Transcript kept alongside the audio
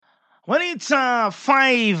Well, it's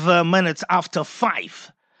 5 minutes after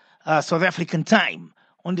 5 South African time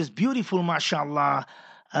on this beautiful, mashallah,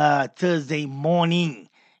 Thursday morning,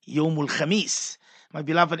 Yomul Khamis. My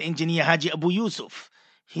beloved engineer Haji Abu Yusuf,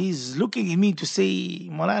 he's looking at me to say,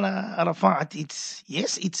 Moulana Arafat, it's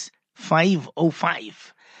 5:05,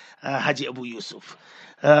 Haji Abu Yusuf.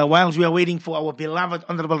 Whilst we are waiting for our beloved,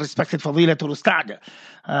 honorable, respected Fadilatul Ustad,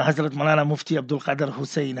 Hazrat Moulana Mufti Abdul Qadir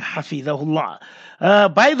Hussein, Hafidhahullah.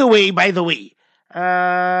 By the way,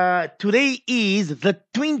 today is the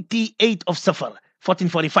 28th of Safar,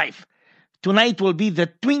 1445. Tonight will be the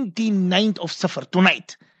 29th of Safar.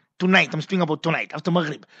 Tonight, I'm speaking about tonight, after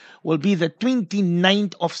Maghrib, will be the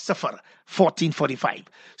 29th of Safar, 1445.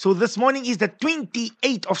 So this morning is the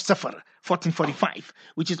 28th of Safar, 1445,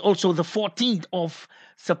 which is also the 14th of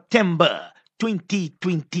September,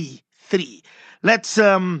 2023. Let's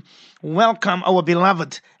welcome our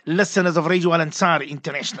beloved listeners of Radio Al Ansar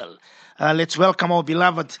International. Let's welcome our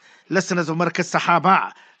beloved listeners of Markaz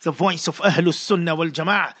Sahaba, the voice of Ahlus Sunnah wal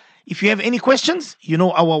Jama'ah. If you have any questions, you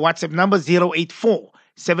know our WhatsApp number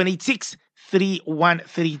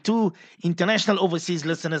 084-786-3132. International overseas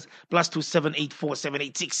listeners +2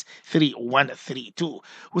 784-786-3132.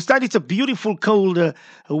 Ustad, it's a beautiful, cold,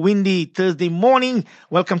 windy Thursday morning.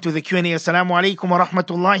 Welcome to the Q&A. Assalamu alaikum wa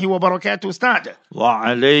rahmatullahi wa barakatuh, Ustad. Wa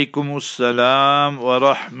alaikum assalam wa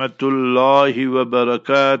rahmatullahi wa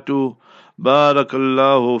barakatuh.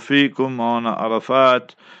 Barakallahu feekum on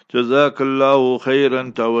Arafat. Jazakallahu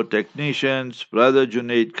khairan to our technicians, Brother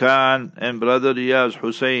Junaid Khan and Brother Riyaz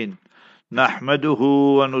Hussein.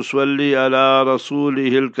 Nahmaduhu wa nusalli ala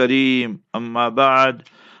rasulihil kareem. Amma ba'd.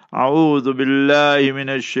 A'udhu billahi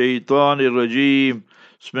minash shaitanir rajim.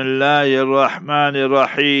 Bismillahir rahmanir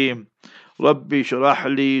rahim. Rabbi shrah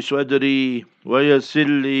li sadri wa yassir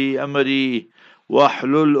li amri.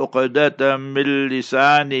 واحلل عقدة من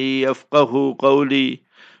لساني يفقه قولي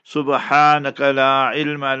سبحانك لا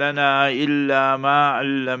علم لنا إلا ما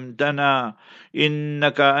علمتنا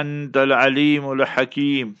إنك أنت العليم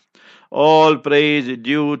الحكيم. All praise is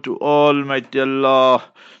due to Almighty Allah,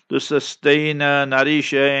 the sustainer,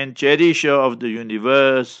 nourisher and cherisher of the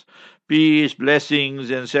universe. Peace,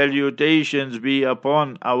 blessings and salutations be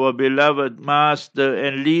upon our beloved master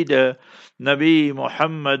and leader, Nabi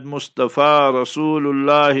Muhammad Mustafa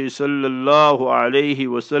Rasulullah sallallahu alayhi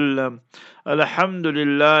wasallam.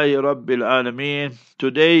 Alhamdulillahi Rabbil Alameen.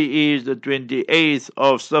 Today is the 28th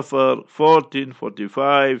of Safar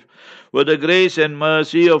 1445. With the grace and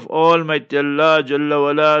mercy of Almighty Allah Jalla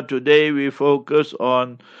wala, today we focus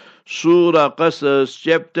on Surah Qasas,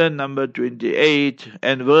 chapter number 28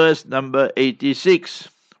 and verse number 86.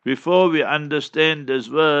 Before we understand this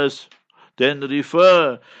verse, then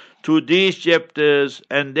refer to these chapters,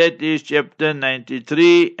 and that is chapter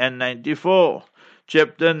 93 and 94.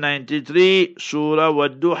 Chapter 93, Surah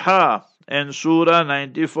Wad-Duha, and Surah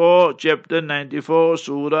 94, chapter 94,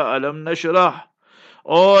 Surah Alam Nashrah.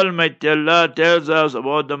 Almighty Allah tells us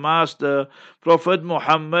about the Master, Prophet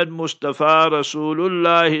Muhammad Mustafa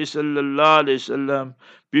Rasulullah sallallahu alaihi wasallam,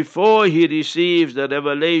 before he receives the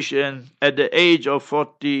revelation at the age of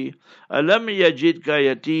 40. Alam yajidka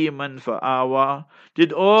yatiman fa'awa.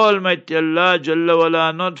 Did Almighty Allah Jalla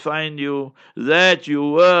wala not find you that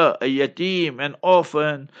you were a yatim, an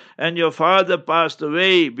orphan, and your father passed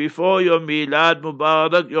away before your Milad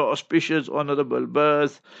Mubarak, your auspicious honorable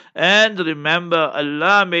birth? And remember,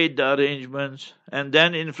 Allah made the arrangements. And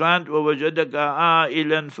then in front, وَوَجَدَكَ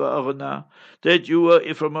عَائِلًا فَأَغْنَى, that you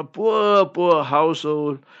were from a poor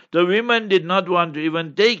household. The women did not want to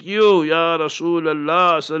even take you, Ya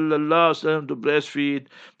Rasulullah sallallahu alaihi wasallam, to breastfeed.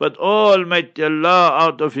 But Almighty Allah,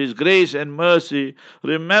 out of His grace and mercy,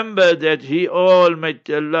 remember that He,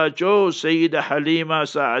 Almighty Allah, chose Sayyidah Halima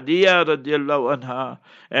Sa'adiyah radiallahu anha.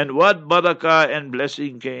 And what barakah and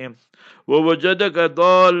blessing came. وَوَجَدَكَ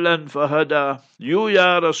ضَالًّا فَهَدَى. You,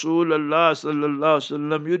 Ya Rasulullah sallallahu alaihi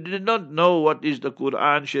wasallam, you did not know what is the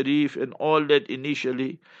Quran Sharif and all that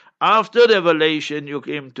initially. After revelation you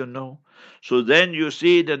came to know. So then you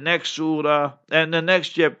see the next surah and the next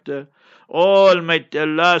chapter. Almighty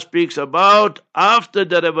Allah speaks about after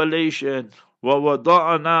the revelation.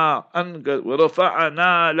 وَوَضَعْنَا أَنْكَ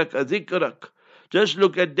وَرَفَعْنَا لَكَ ذِكْرَكَ. Just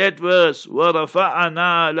look at that verse.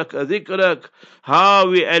 وَرَفَعْنَا لَكَ ذِكْرَكَ. How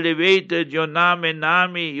we elevated your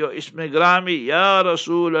nami, your ismi grami, Ya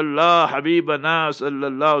Rasulullah, Habibana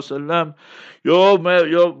sallallahu alaihi wasallam. your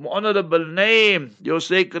honorable name, your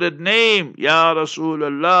sacred name, Ya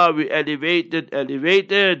Rasulullah, we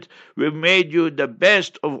elevated. We made you the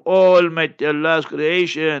best of Almighty Allah's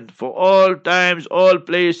creation for all times, all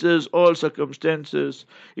places, all circumstances.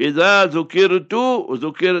 إِذَا ذُكِرْتُ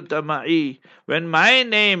ذُكِرْتَ مَعِي. When my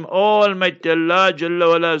name, Almighty Allah Jalla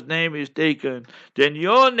wala's name is taken, then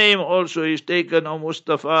your name also is taken, O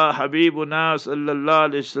Mustafa Habibuna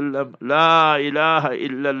sallallahu alayhi wasallam. La ilaha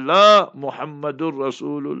illallah Muhammadur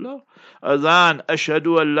Rasulullah. Adhan,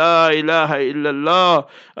 ashhadu an la ilaha illallah,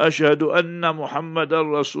 ashhadu anna Muhammadan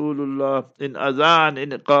Rasulullah. In adhan,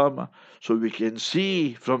 in iqamah. So we can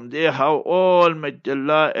see from there how Almighty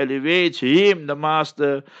Allah elevates him, the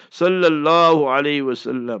Master, sallallahu alayhi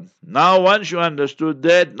wasallam. Now once you understood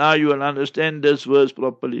that, now you will understand this verse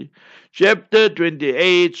properly. Chapter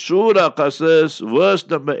 28, Surah Qasas, verse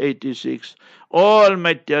number 86.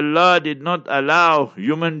 Almighty Allah did not allow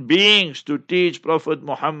human beings to teach Prophet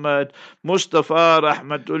Muhammad, Mustafa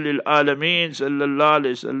Rahmatul lil Alameen sallallahu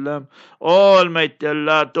alayhi wasallam. Almighty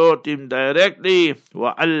Allah taught him directly.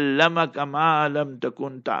 وَعَلَّمَكَ مَا لَمْ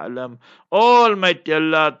تَكُنْ تَعْلَمْ. Almighty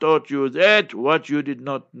Allah taught you that what you did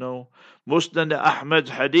not know. Musnad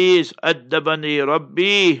Ahmad's hadith, Addabani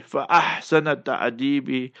Rabbi fa ahsana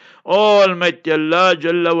ta'adibi. Almighty Allah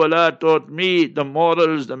Jalla wala taught me the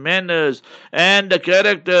morals, the manners, and the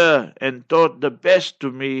character, and taught the best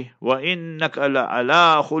to me. Wa innaka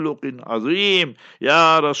la'ala khuluqin azim.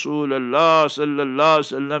 Ya Rasulullah sallallahu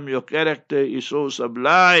alaihi wasallam, your character is so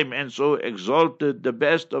sublime and so exalted, the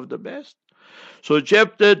best of the best. So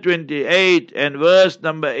chapter 28 and verse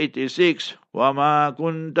number 86. وَمَا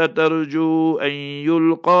كُنْتَ تَرْجُو أَن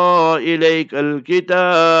يُلْقَى إِلَيْكَ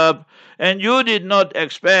الْكِتَابِ. And you did not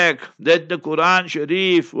expect that the Quran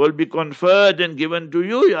Sharif will be conferred and given to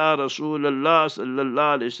you, Ya Rasulullah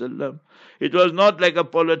sallallahu alayhi wasallam. It was not like a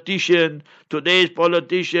politician. Today's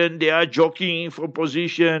politician, they are jockeying for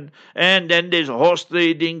position, and then there's horse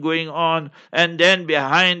trading going on, and then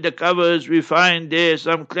behind the covers we find there's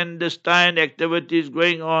some clandestine activities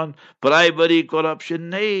going on, bribery, corruption.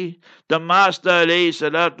 Nay, the Master alayhi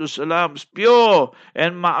salatu salam is pure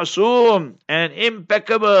and ma'soom and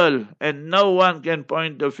impeccable, and no one can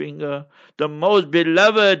point the finger. The most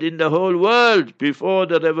beloved in the whole world before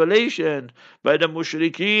the revelation by the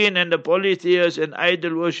mushrikeen and the polytheists and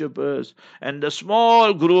idol worshippers, and the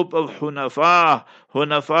small group of Hunafa.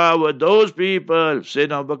 Hunafa were those people,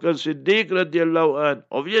 Sayyidina Abu Bakr Siddiq radiallahu anh,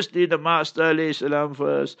 obviously the Master alayhi salam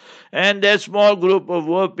first, and that small group of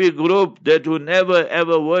Wapi group that who never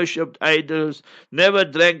ever worshipped idols, never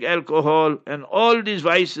drank alcohol, and all these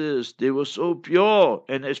vices, they were so pure,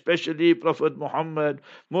 and especially Prophet Muhammad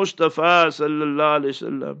Mustafa sallallahu alayhi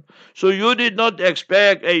wasallam. So you did not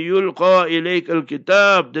expect a yulqa ilayk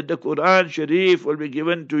al-kitab, that the Quran Sharif will be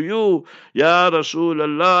given to you, Ya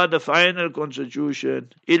Rasulullah, the final constitution.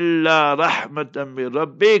 Illa rahmatan min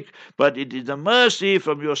rabbik, but it is a mercy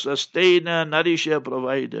from your sustainer, nourisher,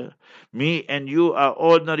 provider. Me and you are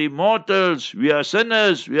ordinary mortals. We are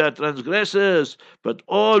sinners. We are transgressors. But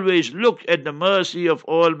always look at the mercy of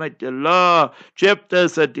Almighty Allah. Chapter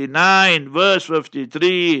 39, verse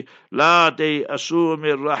 53. La ta'asu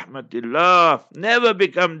min rahmatillah. Never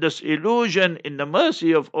become disillusioned in the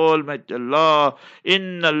mercy of Almighty Allah.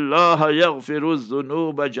 Inna Allah yaghfiru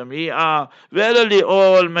dhunuba jami'a. Verily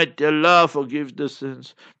Almighty Allah forgives the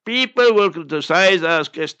sins. People will criticize us,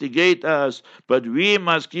 castigate us, but we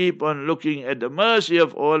must keep on looking at the mercy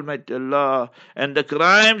of Almighty Allah and the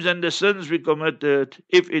crimes and the sins we committed.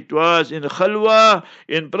 If it was in khalwa,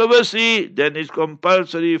 in privacy, then it's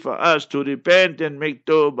compulsory for us to repent and make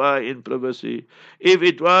tawbah in privacy. If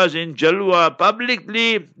it was in jalwa,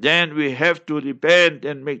 publicly, then we have to repent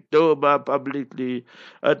and make tawbah publicly.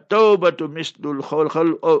 At-tawbah to mislul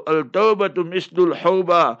al-tawbah to mislul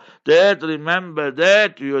hawbah. That, remember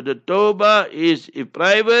that the tawbah is if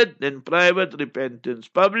private, then private repentance.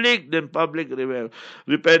 Public, then public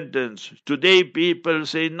repentance. Today people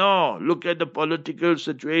say, no, look at the political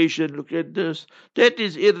situation, look at this. That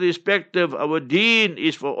is irrespective. Our deen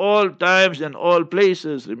is for all times and all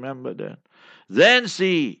places, remember that. Then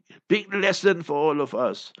see, big lesson for all of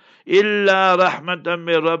us. Illa rahmatan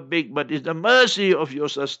min rabbik, but it's the mercy of your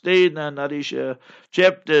sustainer, nourisher.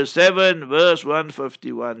 Chapter 7, verse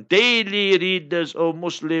 151. Daily read this, O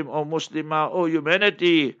Muslim, O Muslimah, O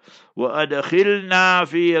humanity. وَأَدْخِلْنَا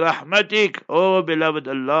فِي رَحْمَتِكَ. O beloved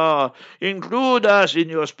Allah, include us in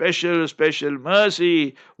your special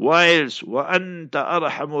mercy, whilst وَأَنْتَ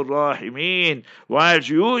أَرْحَمُ الرَّاحِمِينَ. Whilst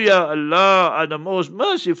you, Ya Allah, are the most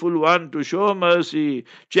merciful one to show mercy.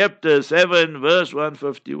 Chapter 7, verse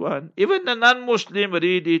 151. Even the non-Muslim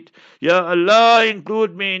read it. Ya Allah,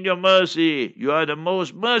 include me in your mercy. You are the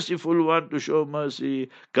most merciful one to show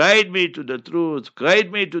mercy. Guide me to the truth.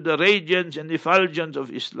 Guide me to the radiance and effulgence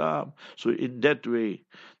of Islam. So in that way.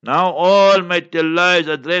 Now Almighty Allah is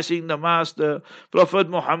addressing the Master, Prophet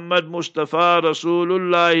Muhammad Mustafa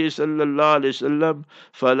Rasulullah sallallahu alayhi wasallam.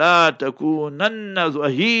 فَلَا تَكُونَنَّ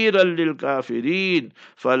ظَهِيرًا لِلْكَافِرِينَ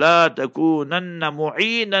فَلَا تَكُونَنَّ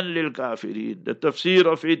مُعِينًا لِلْكَافِرِينَ. The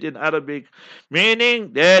tafsir of it in Arabic,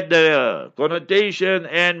 meaning that the connotation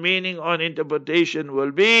and meaning on interpretation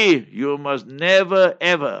will be, you must never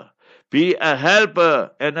ever be a helper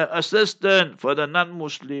and an assistant for the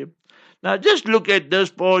non-Muslim. Now just look at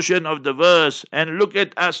this portion of the verse and look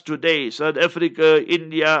at us today, South Africa,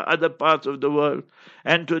 India, other parts of the world.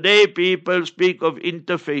 And today people speak of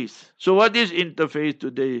interfaith. So what is interfaith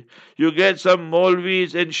today? You get some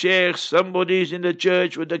Maulvis and Sheikhs, somebody is in the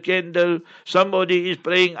church with a candle, somebody is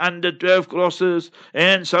praying under 12 crosses,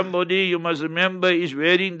 and somebody, you must remember, is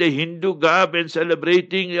wearing the Hindu garb and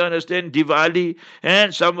celebrating, you understand, Diwali,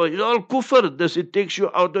 and somebody, it's all kufr. This, it takes you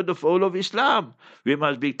out of the fold of Islam. We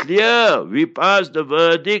must be clear. We pass the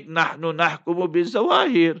verdict, nahnu nahkumu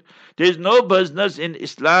bizawahir. There's no business in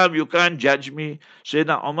Islam. You can't judge me.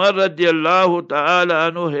 Sayyidina Umar radiallahu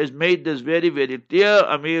ta'ala anhu has made this very, very clear.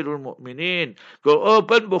 Amirul Mu'mineen. Go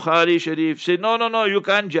open Bukhari Sharif. Say, no, you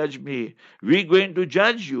can't judge me. We're going to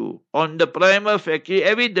judge you on the prima facie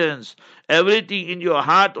evidence. Everything in your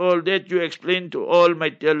heart, all that you explain to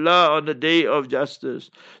Almighty Allah on the day of justice.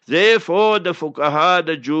 Therefore, the fuqaha,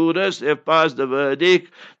 the jurists have passed the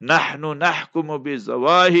verdict. Nahnu nahkumu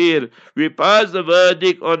bizawahir. We pass the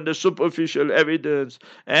verdict on the superficial evidence.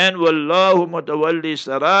 And wallahu mutawalli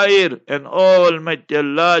sarair. And Almighty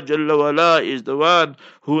Allah Jalla wala is the one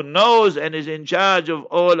who knows and is in charge of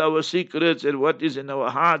all our secrets and what is in our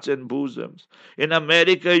hearts and bosoms. In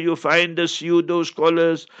America, you find the pseudo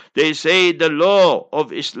scholars. They say the law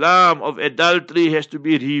of Islam of adultery has to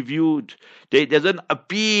be reviewed. They doesn't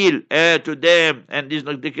appeal to them, and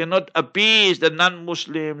they cannot appease the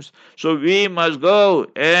non-Muslims. So we must go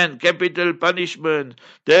and capital punishment,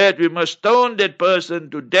 that we must stone that person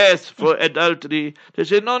to death for adultery. They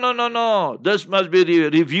say, no, this must be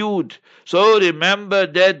reviewed. So remember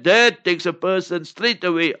that takes a person straight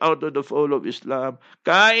away out of the fold of Islam.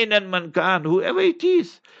 Kain and mankan, whoever it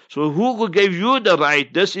is. So who gave you the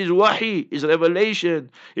right? This is wahi, is revelation.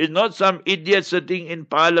 It's not some idiot sitting in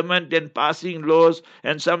parliament and passing laws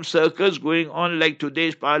and some circus going on like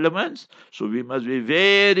today's parliaments. So we must be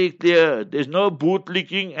very clear. There's no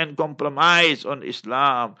bootlicking and compromise on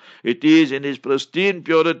Islam. It is in its pristine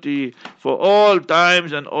purity for all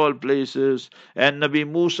times and all places. And Nabi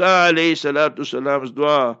Musa alayhi salatu salam's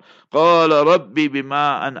dua, قال ربي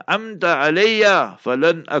بما أنعمت علي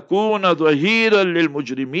فلن أكون ظهيرا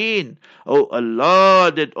للمجرمين. Oh Allah,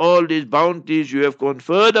 that all these bounties you have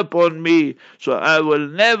conferred upon me, so I will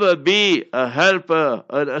never be a helper,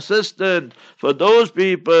 an assistant for those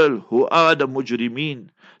people who are the mujrimeen.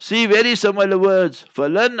 See, very similar words.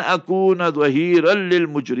 فَلَنْ أَكُونَ ظَهِيرًا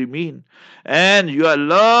لِلْمُجْرِمِينَ. And you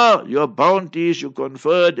Allah, your bounties you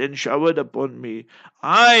conferred and showered upon me.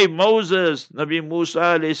 I, Moses, Nabi Musa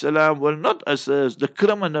alayhi salam, will not assist the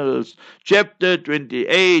criminals. Chapter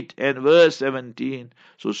 28 and verse 17.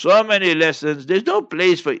 So many lessons. There's no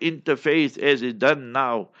place for interfaith as is done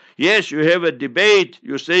now. Yes, you have a debate.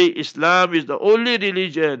 You say Islam is the only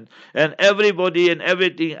religion and everybody and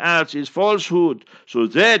everything else is falsehood. So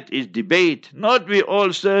that is debate. Not we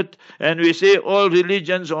all sit and we say all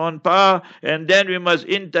religions are on par and then we must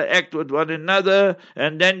interact with one another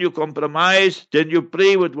and then you compromise, then you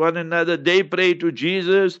pray with one another. They pray to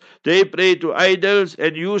Jesus, they pray to idols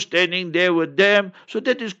and you standing there with them. So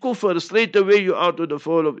that is kufr. Straight away you out of the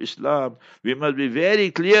fold of Islam. We must be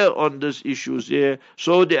very clear on these issues here.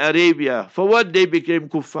 Saudi Arabia, for what they became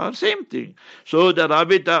kuffar? Same thing. So the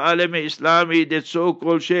Rabita Alam Islami, that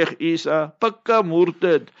so-called Sheikh Isa, Pakka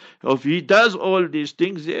Murtad, of he does all these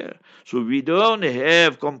things there. So we don't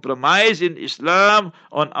have compromise in Islam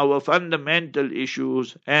on our fundamental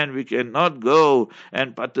issues, and we cannot go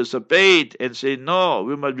and participate and say no,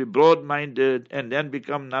 we must be broad-minded and then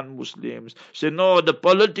become non-Muslims. Say no, the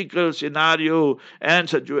political scenario and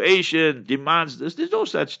situation demands this. There's no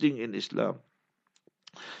such thing in Islam.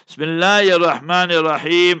 Bismillahir Rahmanir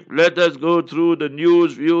Rahim. Let us go through the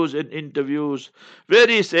news, views, and interviews.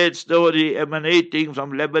 Very sad story emanating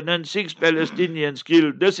from Lebanon. 6 Palestinians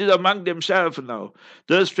killed. This is among themselves now.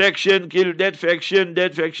 This faction killed that faction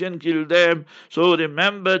killed them. So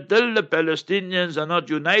remember, till the Palestinians are not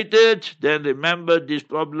united, then remember these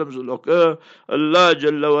problems will occur. Allah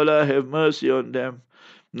Jalla wala have mercy on them.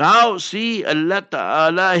 Now see, Allah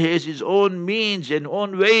Ta'ala has His own means and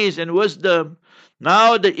own ways and wisdom.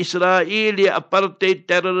 Now the Israeli apartheid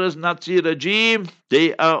terrorist Nazi regime,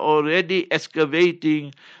 they are already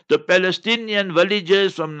excavating the Palestinian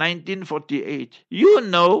villages from 1948. You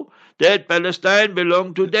know that Palestine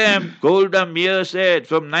belonged to them. Golda Meir said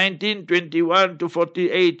from 1921 to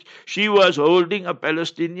 48, she was holding a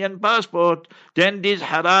Palestinian passport. Then these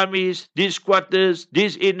haramis, these squatters,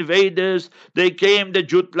 these invaders, they came, the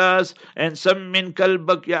Jutlas, and some min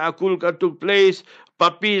kalbak ya'akulka took place.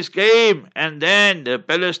 Puppies came, and then the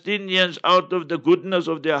Palestinians, out of the goodness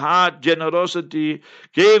of their heart, generosity,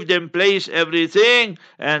 gave them place, everything,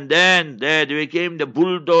 and then they became the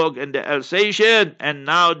bulldog and the Alsatian, and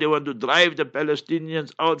now they want to drive the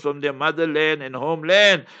Palestinians out from their motherland and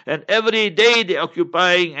homeland, and every day they're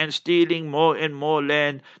occupying and stealing more and more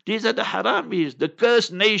land. These are the haramis, the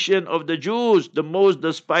cursed nation of the Jews, the most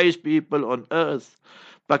despised people on earth.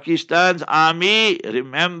 Pakistan's army,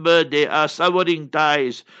 remember, they are severing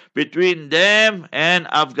ties between them and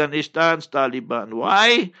Afghanistan's Taliban.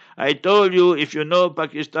 Why? I told you, if you know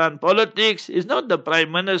Pakistan politics, it's not the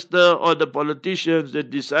prime minister or the politicians that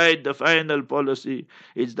decide the final policy.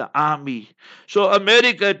 It's the army. So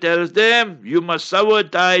America tells them, you must sever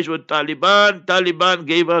ties with Taliban. Taliban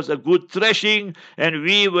gave us a good thrashing, and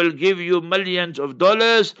we will give you millions of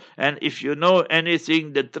dollars. And if you know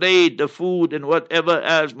anything, the trade, the food, and whatever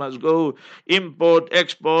else must go, import,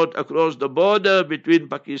 export across the border between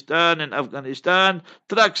Pakistan and Afghanistan.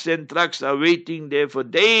 Trucks and trucks are waiting there for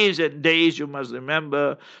days and days. You must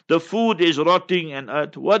remember, the food is rotting and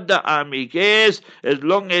what the army cares, as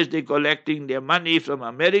long as they're collecting their money from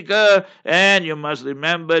America. And you must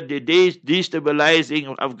remember, the destabilizing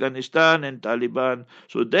of Afghanistan and Taliban.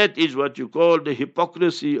 So that is what you call the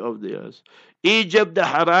hypocrisy of theirs. Egypt, the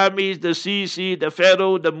Haramis, the Sisi, the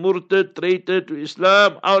Pharaoh, the Murtad, traitor to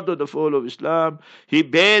Islam, out of the fold of Islam. He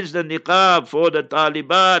bans the niqab for the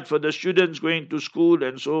Taliban, for the students going to school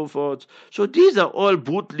and so forth. So these are all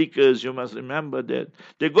bootlickers, you must remember that.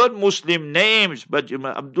 They got Muslim names, but you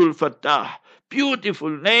must, Abdul Fattah,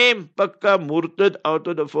 beautiful name, Pakka Murtad, out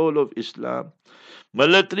of the fold of Islam.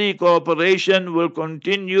 Military cooperation will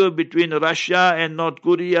continue between Russia and North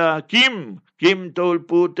Korea. Kim told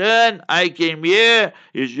Putin, I came here,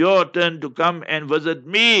 it's your turn to come and visit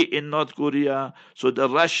me in North Korea. So the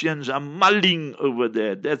Russians are mulling over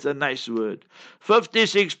there. That's a nice word.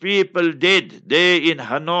 56 people dead there in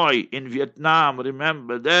Hanoi, in Vietnam.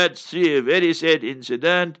 Remember that? See, a very sad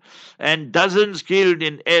incident. And dozens killed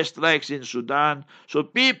in airstrikes in Sudan. So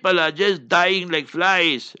people are just dying like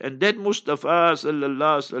flies. And then Mustafa sallallahu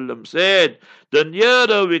alaihi wasallam said, the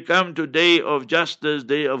nearer we come to day of justice,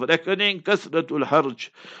 day of reckoning, kasratul harj.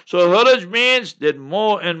 So harj means that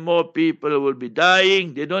more and more people will be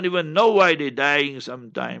dying. They don't even know why they're dying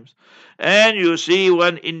sometimes. And you see,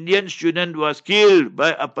 one Indian student was killed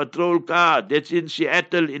by a patrol car. That's in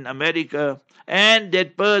Seattle in America. And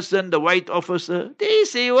that person, the white officer, they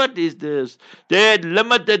say, what is this? That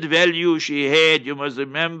limited value she had, you must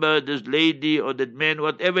remember, this lady or that man,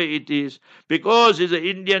 whatever it is, because he's an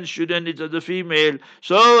Indian student, it's a female.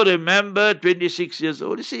 So remember, 26 years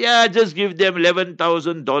old, you say, yeah, just give them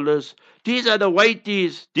 $11,000. These are the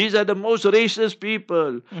whiteys. These are the most racist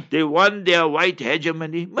people. They want their white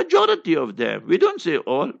hegemony. Majority of them. We don't say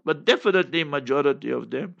all, but definitely majority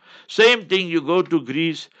of them. Same thing, you go to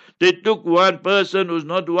Greece. They took one person who's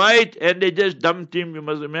not white and they just dumped him, you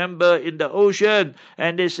must remember, in the ocean.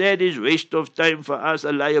 And they said it's waste of time for us,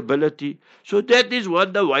 a liability. So that is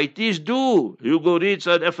what the whiteys do. You go read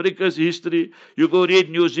South Africa's history. You go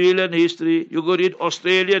read New Zealand history. You go read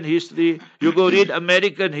Australian history. You go read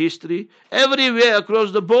American history. Everywhere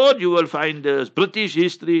across the board you will find this. British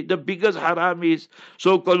history, the biggest haramis.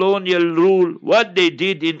 So colonial rule, what they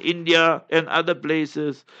did in India and other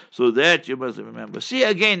places. So that you must remember. See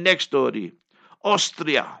again, next story.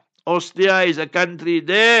 Austria. Austria is a country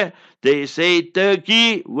there. They say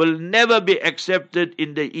Turkey will never be accepted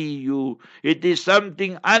in the EU. It is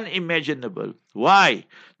something unimaginable. Why?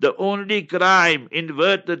 The only crime,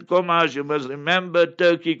 inverted commas, you must remember,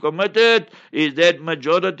 Turkey committed is that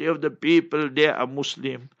majority of the people there are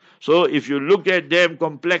Muslim. So if you look at them,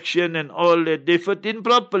 complexion and all that, they fit in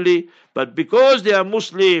properly. But because they are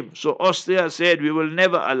Muslim, so Austria said, we will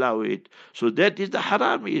never allow it. So that is the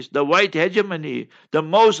Haramis, the white hegemony, the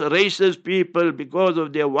most racist people because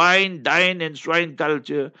of their wine, dine and swine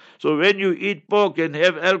culture. So when you eat pork and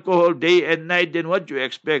have alcohol day and night, then what you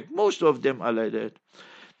expect? Most of them are like that.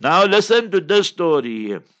 Now listen to this story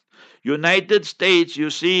here. United States,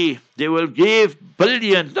 you see, they will give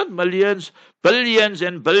billions, not millions, billions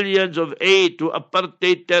and billions of aid to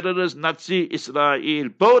apartheid terrorist Nazi Israel,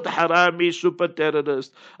 both Harami super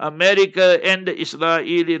terrorists, America and the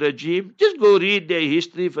Israeli regime. Just go read their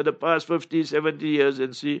history for the past 50, 70 years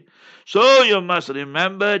and see. So you must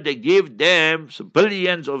remember they give them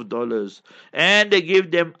billions of dollars and they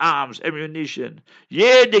give them arms, ammunition.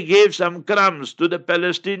 Yeah, they gave some crumbs to the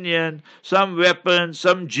Palestinian, some weapons,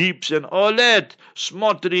 some jeeps and all that.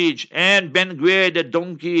 Smotrich and Ben-Gvir, the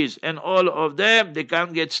donkeys and all of them, they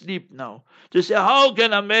can't get sleep now. They say, how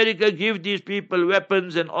can America give these people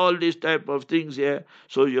weapons and all these type of things here?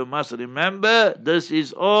 So you must remember, this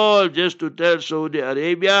is all just to tell Saudi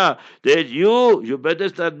Arabia that you better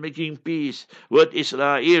start making peace with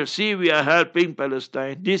Israel. See, we are helping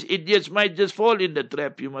Palestine. These idiots might just fall in the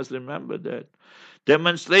trap. You must remember that.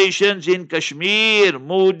 Demonstrations in Kashmir,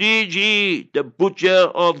 Modi ji, the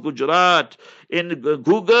butcher of Gujarat. In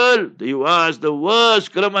Google, he was the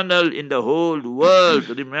worst criminal in the whole world.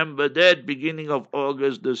 Remember that, beginning of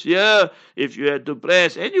August this year. If you had to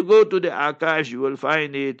press, and you go to the archives, you will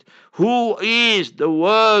find it. Who is the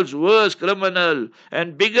world's worst criminal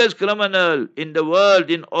and biggest criminal in the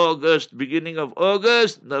world in August, beginning of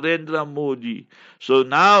August? Narendra Modi. So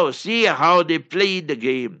now, see how they play the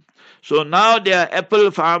game. So now there are apple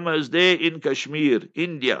farmers there in Kashmir,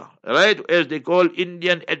 India, right? As they call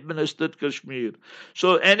Indian administered Kashmir.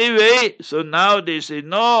 So anyway, so now they say,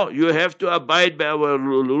 no, you have to abide by our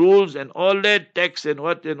rules and all that, tax and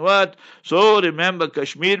what and what. So remember,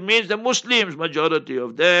 Kashmir means the Muslims, majority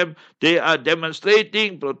of them. They are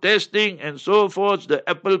demonstrating, protesting and so forth. The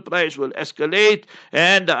apple price will escalate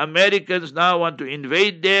and the Americans now want to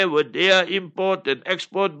invade there with their import and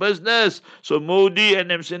export business. So Modi and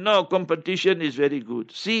them say, no, competition is very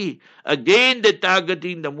good. See, again they're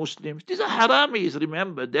targeting the Muslims. These are haramis,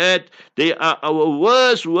 remember that. They are our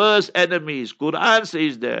worst enemies. Quran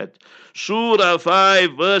says that. Surah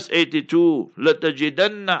 5 verse 82.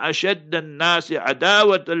 لَتَجِدَنَّ أَشَدَّ النَّاسِ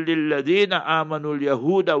عَدَاوَةً لِلَّذِينَ آمَنُوا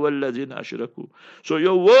الْيَهُودَ وَالَّذِينَ أَشْرَكُوا. So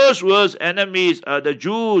your worst enemies are the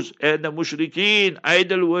Jews and the Mushrikeen,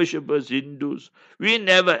 idol worshippers, Hindus. We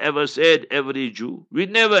never ever said every Jew. We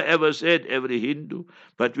never ever said every Hindu.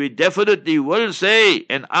 But we definitely will say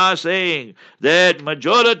and are saying that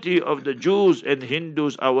majority of the Jews and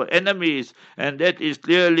Hindus are our enemies, and that is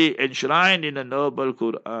clearly enshrined in the noble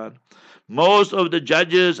Quran. Most of the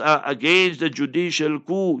judges are against the judicial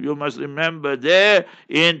coup. You must remember there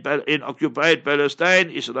in occupied Palestine,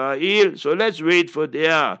 Israel. So let's wait for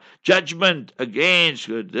their judgment against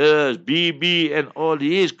the Bibi and all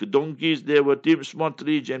his donkeys there were Tim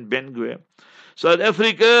Smotrich and Ben-Gvir. South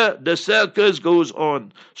Africa, the circus goes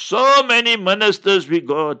on. So many ministers we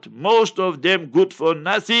got, most of them good for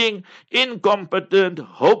nothing, incompetent,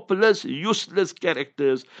 hopeless, useless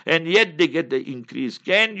characters, and yet they get the increase.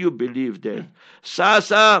 Can you believe that?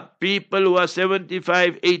 SASA, people who are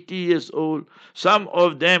 75, 80 years old, some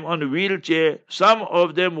of them on wheelchair, some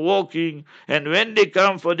of them walking, and when they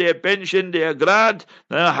come for their pension, their grant,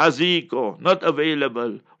 haziko, not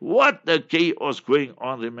available. What a chaos going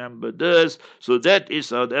on, remember this. So that is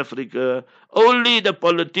South Africa. Only the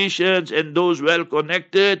politicians and those well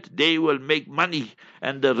connected, they will make money,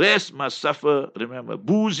 and the rest must suffer. Remember,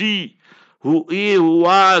 Boozy, who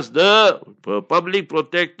was the public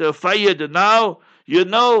protector, fired now. You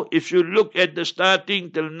know, if you look at the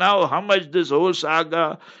starting till now, how much this whole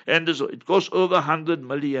saga, and this, it costs over 100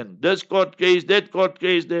 million. This court case, that court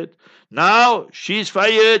case, that. Now, she's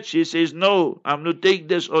fired. She says, no, I'm going to take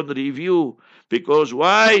this on review. Because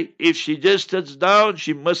why? If she just sits down,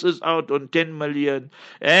 she misses out on 10 million.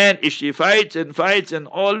 And if she fights and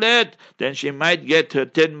all that, then she might get her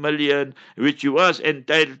 10 million, which she was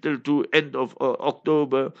entitled to end of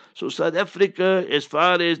October. So South Africa, as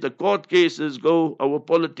far as the court cases go, our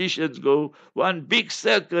politicians go, one big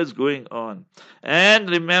circus going on. And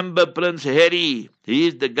remember Prince Harry,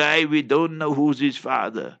 he's the guy we don't know who's his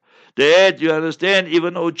father. That, you understand,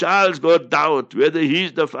 even though Charles got doubt whether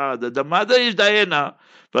he's the father. The mother is Diana,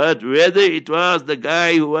 but whether it was the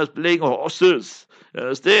guy who was playing horses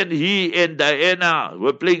Understand? He and Diana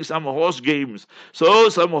were playing some horse games. So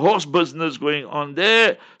some horse business going on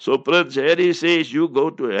there. So Prince Harry says, you go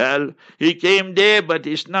to hell. He came there, but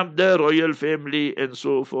he snubbed the royal family and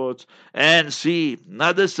so forth. And see,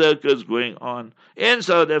 another circus going on in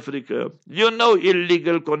South Africa. You know,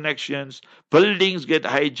 illegal connections. Buildings get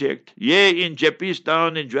hijacked. Yeah, in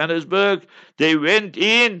Town in Johannesburg, they went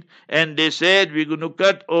in and they said, we're going to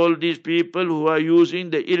cut all these people who are using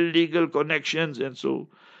the illegal connections and so.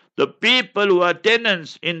 The people who are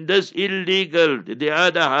tenants in this illegal, they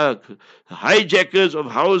are the hijackers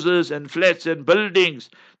of houses and flats and buildings.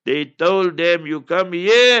 They told them, you come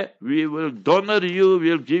here, we will donor you,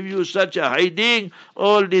 we'll give you such a hiding.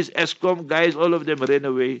 All these ESCOM guys, all of them ran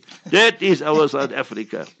away. That is our South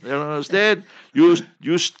Africa. You understand? You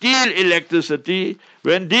steal electricity.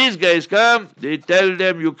 When these guys come, they tell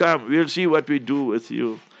them, you come, we'll see what we do with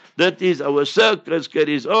you. That is our circus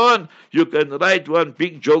carries on. You can write one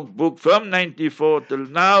big joke book from 94 till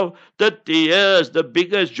now. 30 years, the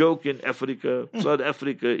biggest joke in Africa. South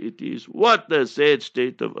Africa it is. What a sad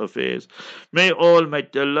state of affairs. May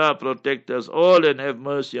Almighty Allah protect us all and have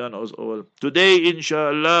mercy on us all. Today,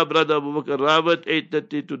 inshallah, Brother Abu Bakr Rawat,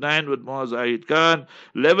 8:30 to 9 with Muazzahid Khan.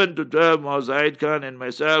 11 to 12, Muazzahid Khan and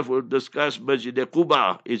myself will discuss Masjid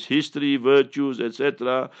Quba, its history, virtues,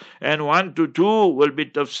 etc. And 1 to 2 will be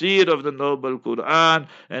tafsir of the Noble Quran,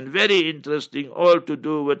 and very interesting, all to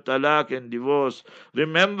do with talaq and divorce.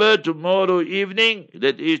 Remember, tomorrow evening,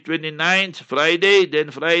 that is 29th, Friday,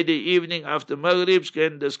 then Friday evening after Maghrib,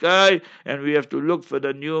 scan the sky, and we have to look for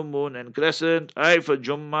the new moon and crescent. I, for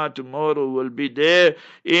Jummah, tomorrow will be there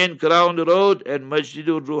in Crown Road and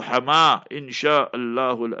Masjidul Ruhama,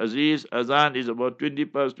 Insha'Allah Aziz. Azan is about 20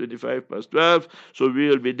 past, 25 past 12, so we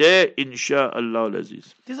will be there, Insha'Allah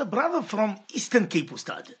Aziz. There's a brother from Eastern Cape,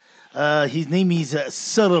 Ustad. His name is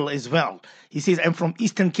Cyril as well. He says, I'm from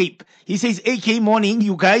Eastern Cape. He says, AK morning,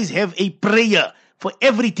 you guys have a prayer for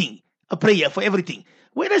everything. A prayer for everything.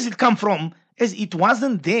 Where does it come from? As it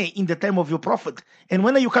wasn't there in the time of your Prophet. And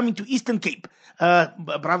when are you coming to Eastern Cape?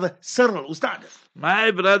 Brother Cyril, Ustad.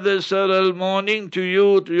 My brother Cyril, morning to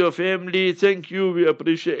you, to your family. Thank you. We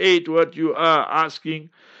appreciate what you are asking.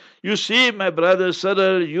 You see, my brother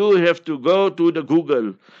Cyril, you have to go to the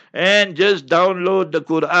Google and just download the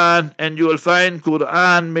Quran, and you will find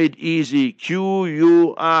Quran Made Easy,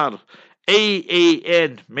 Quran,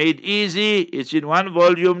 Made Easy. It's in 1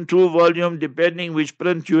 volume, 2 volume, depending which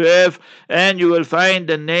print you have, and you will find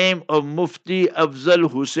the name of Mufti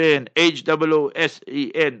Afzal Hussain,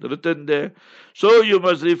 Hoosen, written there. So you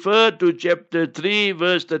must refer to chapter 3,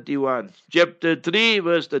 verse 31. Chapter 3,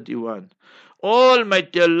 verse 31.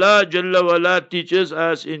 Almighty Allah Jalla wala teaches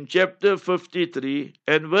us in chapter 53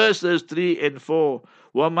 and verses 3 and 4.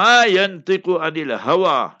 وَمَا يَنْطِقُ عَنِ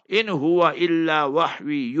الْهَوَىٰ إِنْ هُوَ إِلَّا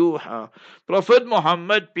وَحْوِي يُوحَىٰ. Prophet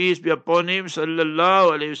Muhammad, peace be upon him,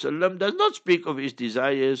 sallallahu alayhi wasallam, does not speak of his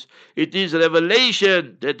desires. It is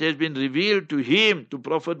revelation that has been revealed to him, to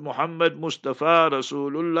Prophet Muhammad Mustafa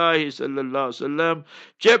Rasulullah sallallahu alayhi wasallam.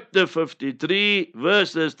 Chapter 53,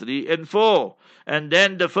 verses 3 and 4. And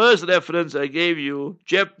then the first reference I gave you,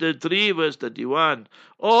 chapter 3, verse 31.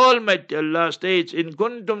 Almighty Allah states, In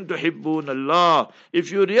kuntum tuhibbun Allah.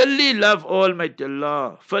 If you really love Almighty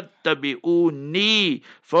Allah, fattabi'uni,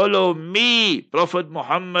 follow me, Prophet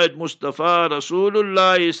Muhammad Mustafa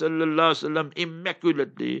Rasulullah sallallahu alaihi wasallam,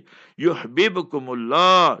 immaculately.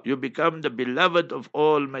 Yuhibbukumullah, you become the beloved of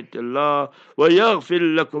Almighty Allah. Wa yaghfir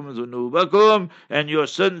lakum dhunubakum, and your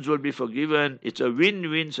sins will be forgiven. It's a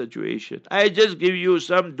win-win situation. I just give you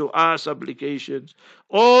some dua supplications,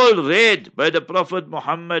 all read by the Prophet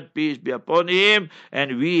Muhammad, peace be upon him,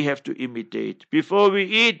 and we have to imitate. Before we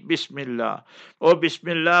eat, Bismillah. Oh,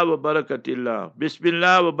 Bismillah wa barakatillah.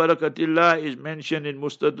 Bismillah wa barakatillah is mentioned in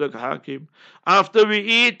Mustadrak Hakim. After we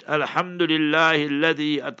eat, Alhamdulillah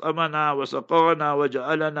alladhi at'amana wa saqana wa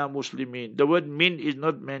ja'alana muslimin. The word min is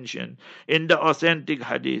not mentioned in the authentic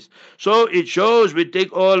hadith. So it shows we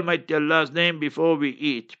take Almighty Allah's name before we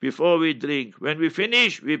eat, before we drink. When we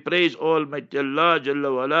finish, we praise Almighty Allah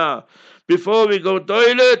Jalla wala. Before we go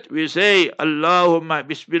toilet, we say, Allahumma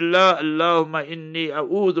Bismillah, Allahumma inni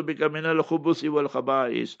a'udhu bika min al-khubuthi wal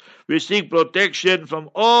khaba'is. We seek protection from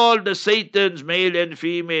all the Satans, male and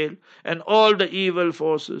female, and all the evil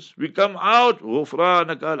forces. We come out,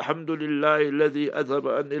 Ghufranaka alhamdulillah alladhi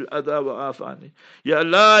adhaba anil adha wa afani. Ya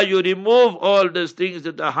Allah, you remove all these things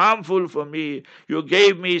that are harmful for me. You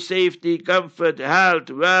gave me safety, comfort, health,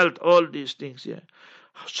 wealth, all these things here.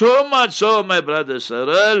 So much so, my brother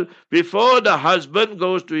Cyril, before the husband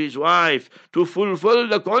goes to his wife to fulfill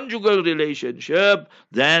the conjugal relationship,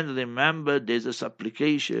 then remember there's a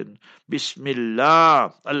supplication.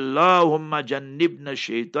 Bismillah, Allahumma jannibna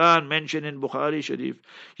shaitan, mentioned in Bukhari Sharif.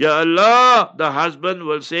 Ya Allah, the husband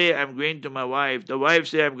will say, I'm going to my wife. The wife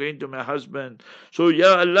say, I'm going to my husband. So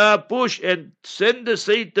Ya Allah, push and send the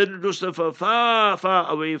Satan, Lucifer, far,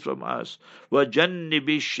 far away from us. Wa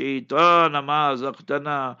jannibi shaitan ma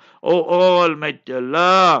zaqtana. O Almighty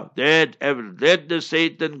Allah, let the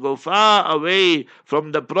Satan go far away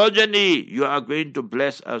from the progeny you are going to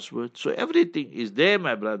bless us with. So everything is there,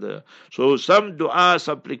 my brother. So some dua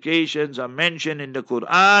supplications are mentioned in the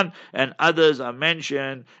Quran and others are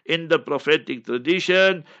mentioned in the prophetic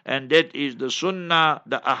tradition, and that is the sunnah,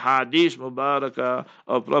 the ahadith mubarakah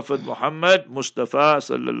of Prophet Muhammad Mustafa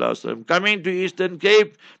sallallahu alaihi wasallam. Coming to Eastern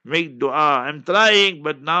Cape, make dua. I'm trying,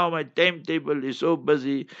 but now my timetable is so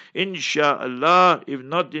busy. Insha'Allah, if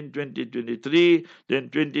not in 2023, then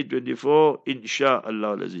 2024,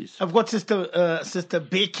 Insha'Allah Aziz. I've got Sister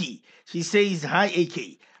Becky. She says, hi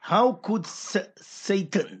AK. How could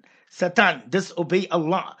Satan disobey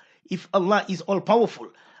Allah if Allah is all powerful?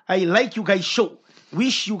 I like you guys' show.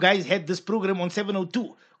 Wish you guys had this program on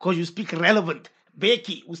 702 because you speak relevant.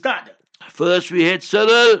 Becky, Ustad. First we had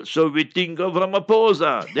Cyril, so we think of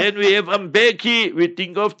Ramaphosa. Then we have Mbeki, we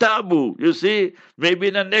think of Tabu. You see, maybe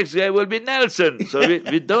the next guy will be Nelson. So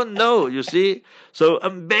we don't know, you see. So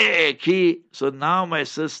Mbeki. So now, my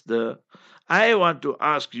sister, I want to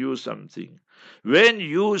ask you something. When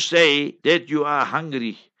you say that you are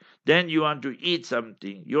hungry, then you want to eat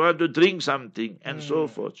something, you want to drink something, and so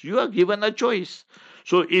forth, you are given a choice.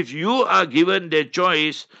 So if you are given the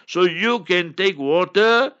choice, so you can take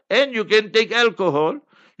water and you can take alcohol,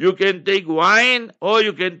 you can take wine or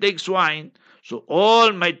you can take swine. So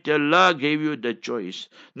Almighty Allah gave you the choice.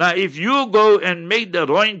 Now if you go and make the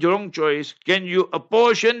wrong choice, can you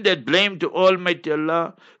apportion that blame to Almighty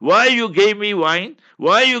Allah? Why you gave me wine?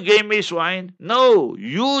 Why you gave me swine? No,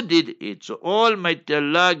 you did it. So Almighty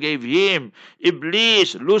Allah gave him,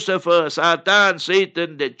 Iblis, Lucifer, Satan,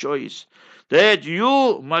 the choice that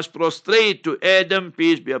you must prostrate to Adam,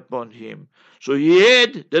 peace be upon him. So he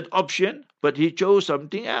had that option, but he chose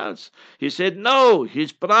something else. He said no.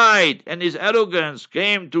 His pride and his arrogance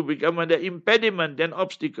came to become an impediment, an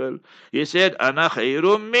obstacle. He said, Ana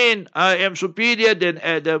khairum min, I am superior than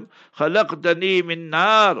Adam. Khalaqtani min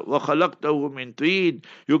nar wa khalaqtahu min tin.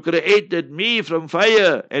 You created me from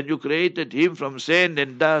fire and you created him from sand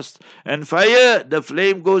and dust. And fire, the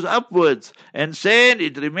flame goes upwards, and sand,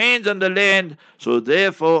 it remains on the land. So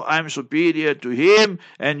therefore I'm superior to him,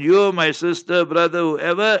 and you, my sister, brother,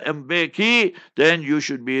 whoever, Mbeki, then you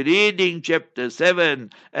should be reading chapter 7,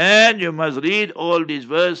 and you must read all these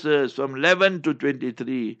verses from 11 to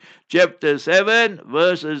 23. Chapter 7,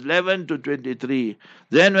 verses 11 to 23.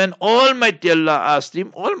 Then when Almighty Allah asked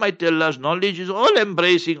him, Almighty Allah's knowledge is all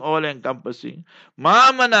embracing, all encompassing.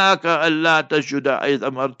 Ma mana'aka Allah tasjuda iz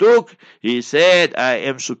amartuk. He said, I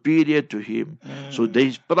am superior to him. So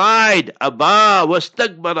his pride, Abba was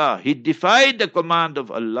takbara. He defied the command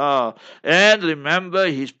of Allah. And remember,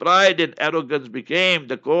 his pride and arrogance became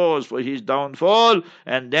the cause for his downfall.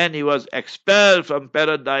 And then he was expelled from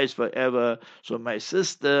paradise forever. So my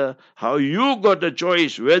sister, how you got a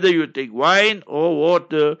choice whether you take wine or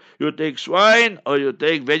water, you take swine or you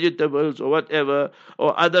take vegetables or whatever,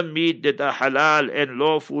 or other meat that are halal and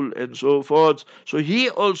lawful and so forth. So he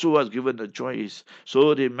also was given a choice.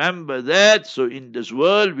 So remember that. So in this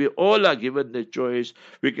world, we all are given the choice.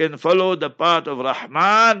 We can follow the path of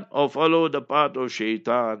Rahman or follow the path of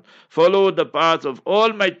Shaitan. Follow the path of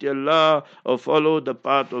Almighty Allah or follow the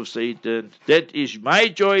path of Satan. That is my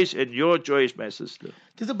choice and your choice, my sister.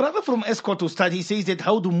 There's a brother from Escort Ustad. He says that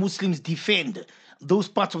how do Muslims defend those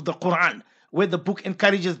parts of the Quran where the book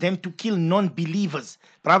encourages them to kill non-believers?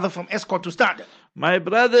 Brother from Escort Ustad. My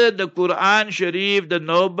brother, the Quran Sharif, the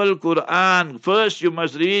noble Quran, first you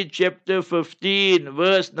must read chapter 15,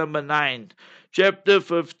 verse number 9. Chapter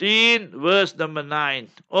 15, verse number 9.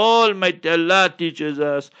 Almighty Allah teaches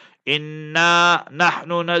us, Inna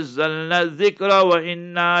nahnu nazzalna dhikra wa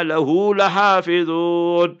inna lahu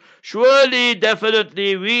lahafidhun. Surely,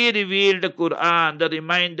 definitely, we reveal the Quran, the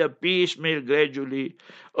reminder piecemeal gradually.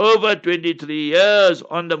 Over 23 years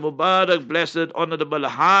on the Mubarak, blessed, honorable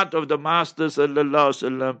heart of the Master Sallallahu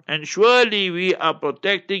Alaihi Wasallam. And surely we are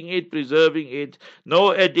protecting it, preserving it.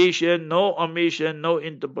 No addition, no omission, no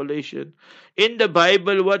interpolation. In the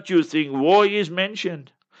Bible, what you think? War is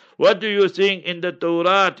mentioned. What do you think in the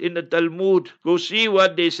Torah, in the Talmud? Go see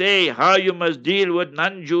what they say, how you must deal with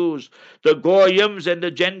non-Jews, the Goyim and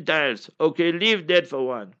the Gentiles. Okay, leave that for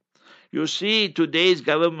one. You see today's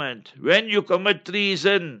government, when you commit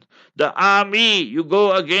treason, the army, you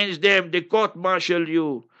go against them, they court-martial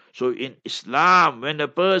you. So in Islam, when a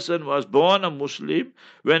person was born a Muslim,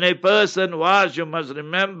 when a person was, you must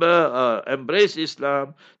remember, embrace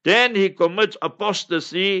Islam, then he commits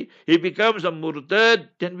apostasy, he becomes a murtad,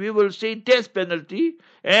 then we will say death penalty.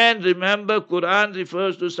 And remember, Quran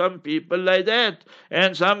refers to some people like that.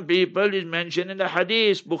 And some people is mentioned in the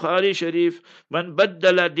Hadith, Bukhari Sharif, Man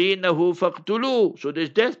baddala deenahu faqtulu. So there's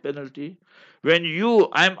death penalty. When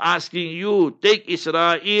I'm asking you, take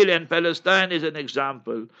Israel and Palestine as an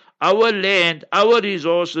example. Our land, our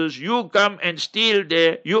resources, you come and steal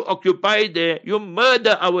there, you occupy there, you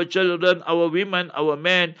murder our children, our women, our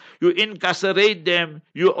men, you incarcerate them,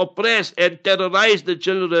 you oppress and terrorize the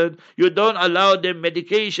children, you don't allow them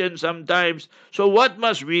medication sometimes. So what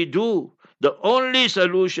must we do? The only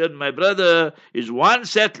solution, my brother, is one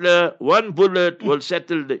settler, one bullet will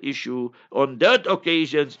settle the issue. On that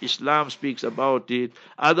occasion, Islam speaks about it.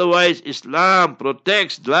 Otherwise, Islam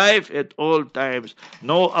protects life at all times.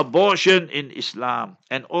 No abortion in Islam.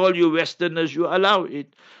 And all you Westerners, you allow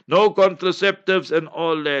it. No contraceptives and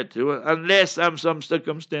all that, unless some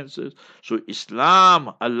circumstances. So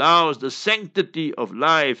Islam allows the sanctity of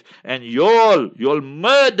life, and you'll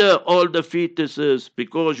murder all the fetuses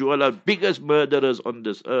because you all are biggest murderers on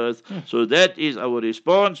this earth. So that is our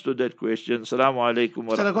response to that question. Assalamu alaikum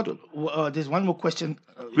wa rahmatullah. There's one more question.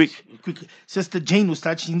 Quick. Sister Jane who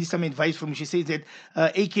starts, she needs some advice from you. She says that,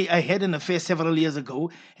 AK, I had an affair several years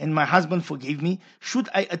ago and my husband forgave me. Should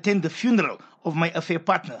I attend the funeral of my affair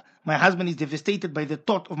partner? My husband is devastated by the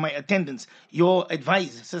thought of my attendance. Your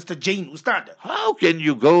advice, Sister Jane Ustad. How can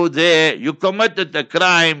you go there? You committed a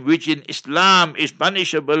crime which in Islam is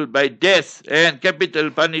punishable by death and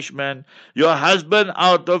capital punishment. Your husband,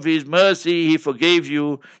 out of his mercy, he forgave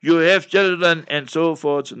you. You have children and so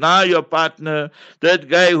forth. Now your partner, that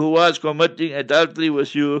guy who was committing adultery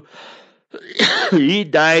with you, he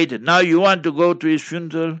died. Now you want to go to his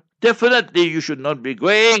funeral? Definitely you should not be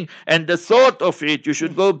going, and the thought of it, you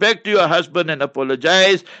should go back to your husband and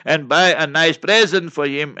apologize and buy a nice present for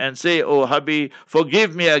him and say, oh hubby,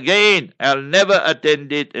 forgive me again, I'll never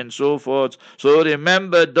attend it, and so forth. So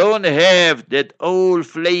remember, don't have that old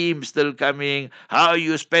flame still coming, how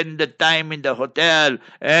you spend the time in the hotel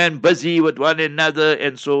and busy with one another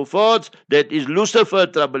and so forth. That is Lucifer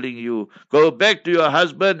troubling you. Go back to your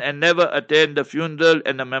husband and never attend the funeral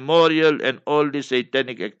and the memorial and all the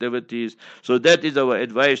satanic activities. So that is our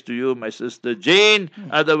advice to you, my sister Jane.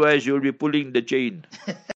 Otherwise, you'll be pulling the chain.